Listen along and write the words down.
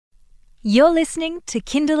You're listening to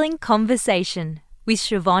Kindling Conversation with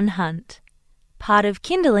Siobhan Hunt, part of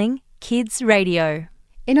Kindling Kids Radio.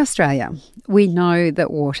 In Australia, we know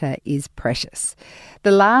that water is precious.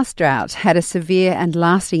 The last drought had a severe and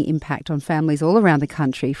lasting impact on families all around the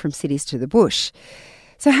country, from cities to the bush.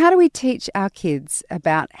 So how do we teach our kids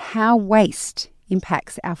about how waste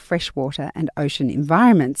impacts our freshwater and ocean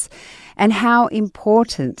environments, and how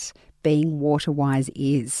important being water-wise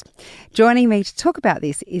is? Joining me to talk about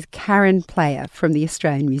this is Karen Player from the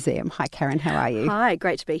Australian Museum. Hi, Karen. How are you? Hi,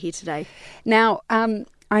 great to be here today. Now,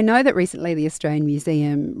 I know that recently the Australian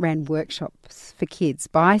Museum ran workshops for kids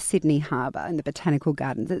by Sydney Harbour in the Botanical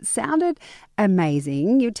Gardens. It sounded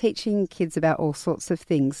amazing. You're teaching kids about all sorts of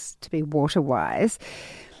things to be water-wise.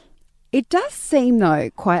 It does seem, though,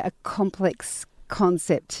 quite a complex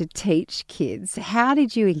concept to teach kids. How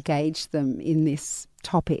did you engage them in this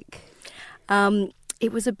topic?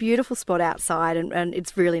 It was a beautiful spot outside, and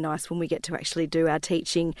it's really nice when we get to actually do our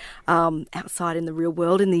teaching outside in the real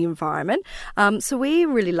world, in the environment. So we're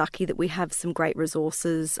really lucky that we have some great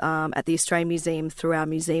resources at the Australian Museum through our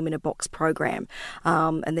Museum in a Box program,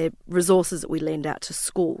 and they're resources that we lend out to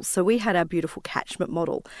schools. So we had our beautiful catchment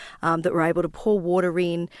model that we're able to pour water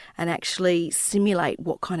in and actually simulate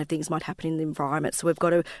what kind of things might happen in the environment. So we've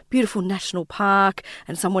got a beautiful national park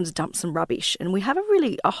and someone's dumped some rubbish, and we have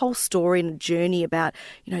a whole story and a journey about,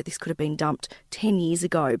 this could have been dumped 10 years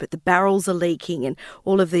ago, but the barrels are leaking and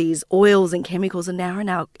all of these oils and chemicals are now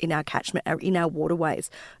in our catchment, in our waterways,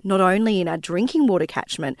 not only in our drinking water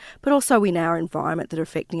catchment, but also in our environment that are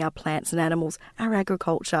affecting our plants and animals, our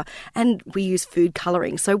agriculture, and we use food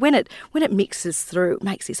colouring. So when it mixes through, it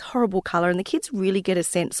makes this horrible colour, and the kids really get a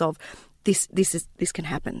sense of this can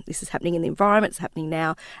happen. This is happening in the environment. It's happening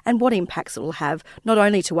now, and what impacts it will have not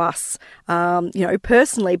only to us,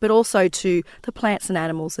 personally, but also to the plants and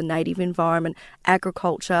animals, the native environment,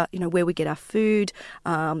 agriculture. Where we get our food,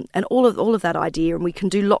 and all of that idea. And we can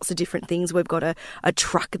do lots of different things. We've got a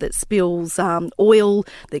truck that spills oil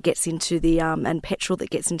that gets into the and petrol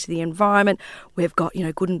that gets into the environment. We've got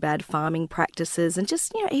good and bad farming practices, and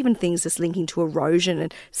just even things just linking to erosion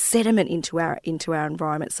and sediment into our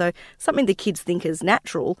environment. So something the kids think is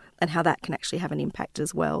natural, and how that can actually have an impact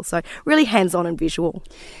as well. So really hands-on and visual.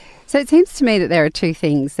 So it seems to me that there are two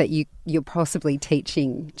things that you're possibly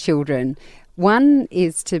teaching children. One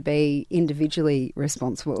is to be individually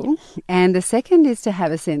responsible, and the second is to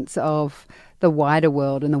have a sense of the wider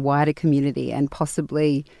world and the wider community, and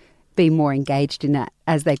possibly be more engaged in that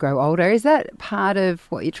as they grow older. Is that part of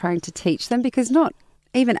what you're trying to teach them? Because not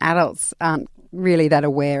even adults aren't really that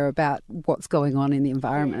aware about what's going on in the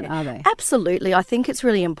environment, are they? Absolutely. I think it's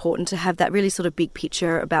really important to have that really sort of big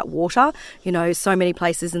picture about water. So many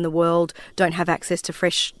places in the world don't have access to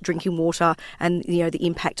fresh drinking water, and, the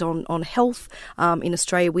impact on health. In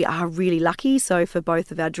Australia, we are really lucky. So for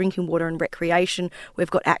both of our drinking water and recreation, we've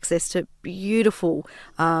got access to beautiful,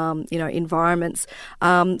 environments.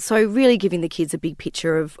 So really giving the kids a big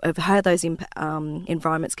picture of how those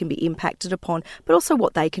environments can be impacted upon, but also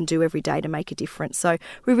what they can do every day to make a difference. So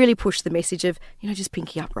we really push the message of, just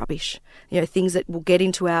pinky up rubbish, things that will get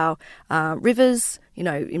into our rivers.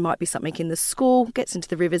 It might be something in the school, gets into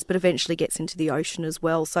the rivers, but eventually gets into the ocean as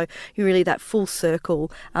well. So you're really that full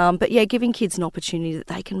circle. Giving kids an opportunity that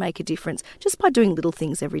they can make a difference just by doing little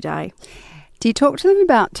things every day. Do you talk to them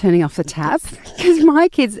about turning off the tap? Because my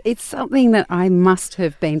kids, it's something that I must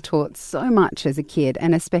have been taught so much as a kid,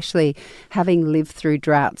 and especially having lived through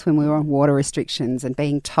droughts when we were on water restrictions and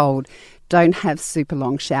being told, don't have super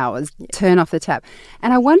long showers, turn off the tap.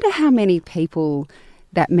 And I wonder how many people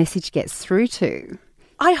that message gets through to.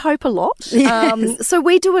 I hope a lot. Yes. So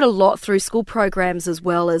we do it a lot through school programs, as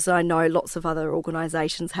well as I know lots of other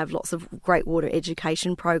organisations have lots of great water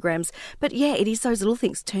education programs. But it is those little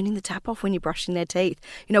things, turning the tap off when you're brushing their teeth.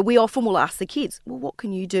 We often will ask the kids, well, what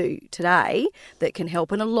can you do today that can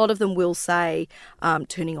help? And a lot of them will say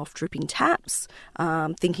turning off dripping taps,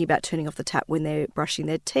 thinking about turning off the tap when they're brushing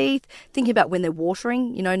their teeth, thinking about when they're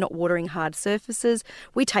watering, not watering hard surfaces.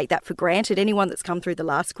 We take that for granted. Anyone that's come through the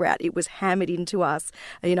last drought, it was hammered into us.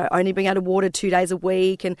 Only being able to water 2 days a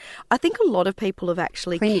week. And I think a lot of people have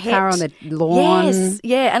actually clean your car on the lawn. Yes,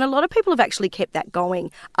 yeah. And a lot of people have actually kept that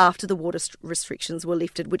going after the water restrictions were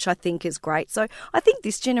lifted, which I think is great. So I think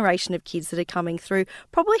this generation of kids that are coming through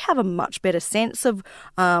probably have a much better sense of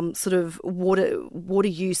sort of water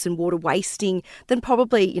use and water wasting than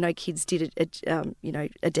probably, kids did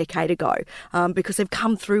a decade ago, because they've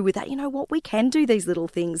come through with that, we can do these little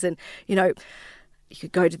things. And, you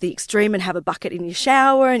could go to the extreme and have a bucket in your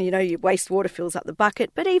shower and, your wastewater fills up the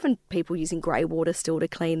bucket. But even people using grey water still to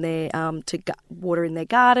clean their, water in their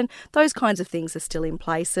garden, those kinds of things are still in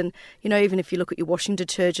place. And, even if you look at your washing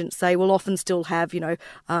detergents, they will often still have,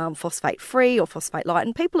 phosphate free or phosphate light.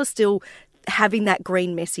 And people are still having that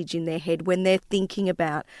green message in their head when they're thinking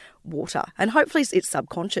about water. And hopefully it's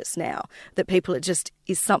subconscious now that people, it just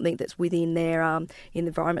is something that's within their in the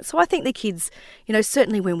environment. So I think the kids,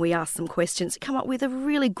 certainly when we ask them questions, come up with a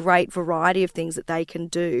really great variety of things that they can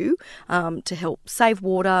do to help save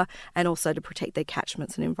water and also to protect their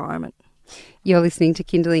catchments and environment. You're listening to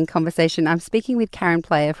Kindling Conversation. I'm speaking with Karen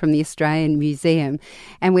Player from the Australian Museum,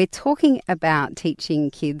 and we're talking about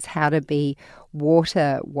teaching kids how to be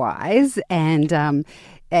water wise and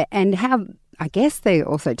how, I guess they're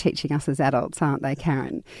also teaching us as adults, aren't they,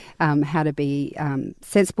 Karen, how to be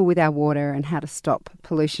sensible with our water and how to stop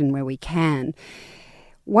pollution where we can.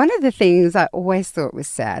 One of the things I always thought was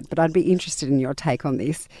sad, but I'd be interested in your take on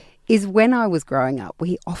this, is when I was growing up,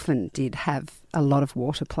 we often did have a lot of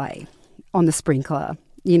water play on the sprinkler,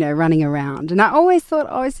 running around. And I always thought,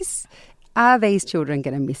 are these children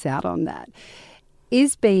going to miss out on that?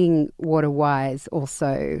 Is being water wise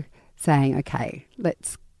also saying, okay,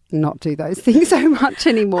 let's not do those things so much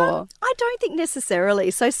anymore? I don't think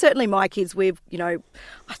necessarily. So certainly my kids, I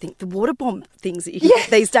think the water bomb things that you can get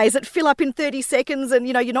these days that fill up in 30 seconds and,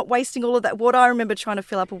 you're not wasting all of that water. I remember trying to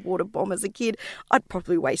fill up a water bomb as a kid. I'd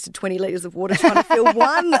probably wasted 20 litres of water trying to fill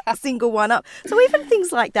one single one up. So even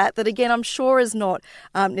things like that again, I'm sure is not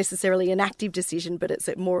necessarily an active decision, but it's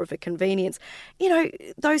more of a convenience.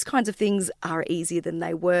 Those kinds of things are easier than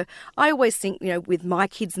they were. I always think, with my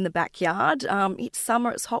kids in the backyard, it's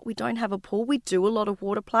summer, it's hot, we don't have a pool. We do a lot of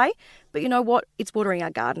water play, but you know what? It's watering our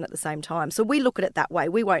garden at the same time. So we look at it that way.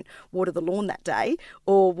 We won't water the lawn that day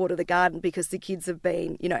or water the garden because the kids have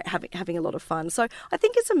been, having a lot of fun. So I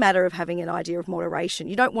think it's a matter of having an idea of moderation.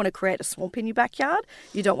 You don't want to create a swamp in your backyard.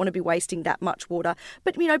 You don't want to be wasting that much water.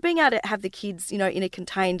 But, being able to have the kids, in a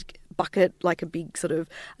contained bucket, like a big sort of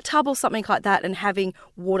tub or something like that, and having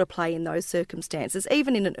water play in those circumstances,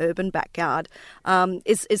 even in an urban backyard,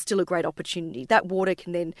 is still a great opportunity. That water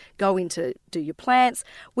can then go into do your plants.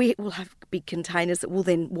 We will have big containers that we'll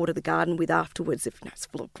then water the garden with afterwards. If it's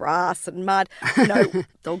full of grass and mud,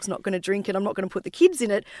 dog's not going to drink it. I'm not going to put the kids in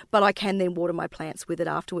it, but I can then water my plants with it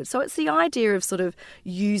afterwards. So it's the idea of sort of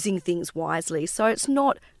using things wisely. So it's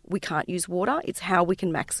not we can't use water, it's how we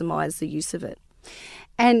can maximise the use of it.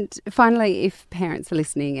 And finally, if parents are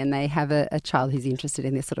listening and they have a child who's interested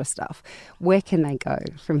in this sort of stuff, where can they go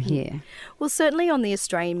from here? Well, certainly on the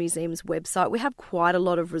Australian Museum's website, we have quite a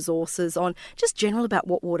lot of resources on just general about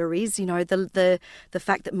what water is. The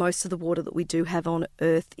fact that most of the water that we do have on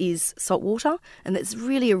Earth is salt water, and that's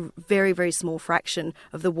really a very, very small fraction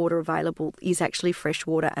of the water available is actually fresh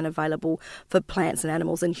water and available for plants and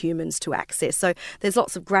animals and humans to access. So there's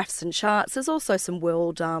lots of graphs and charts. There's also some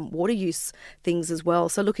world water use things as well.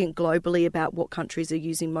 So looking globally about what countries are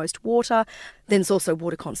using most water. Then there's also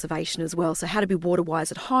water conservation as well. So how to be water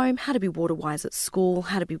wise at home, how to be water wise at school,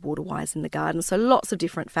 how to be water wise in the garden. So lots of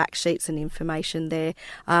different fact sheets and information there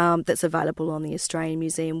that's available on the Australian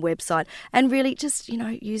Museum website. And really just,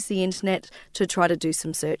 use the internet to try to do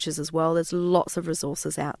some searches as well. There's lots of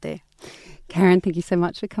resources out there. Karen, thank you so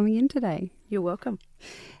much for coming in today. You're welcome.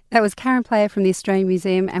 That was Karen Player from the Australian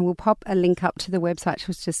Museum, and we'll pop a link up to the website she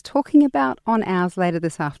was just talking about on ours later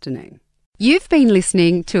this afternoon. You've been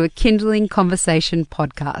listening to a Kindling Conversation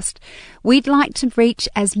podcast. We'd like to reach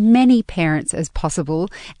as many parents as possible,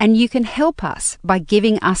 and you can help us by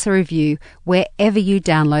giving us a review wherever you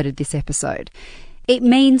downloaded this episode. It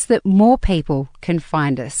means that more people can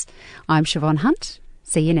find us. I'm Siobhan Hunt.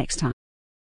 See you next time.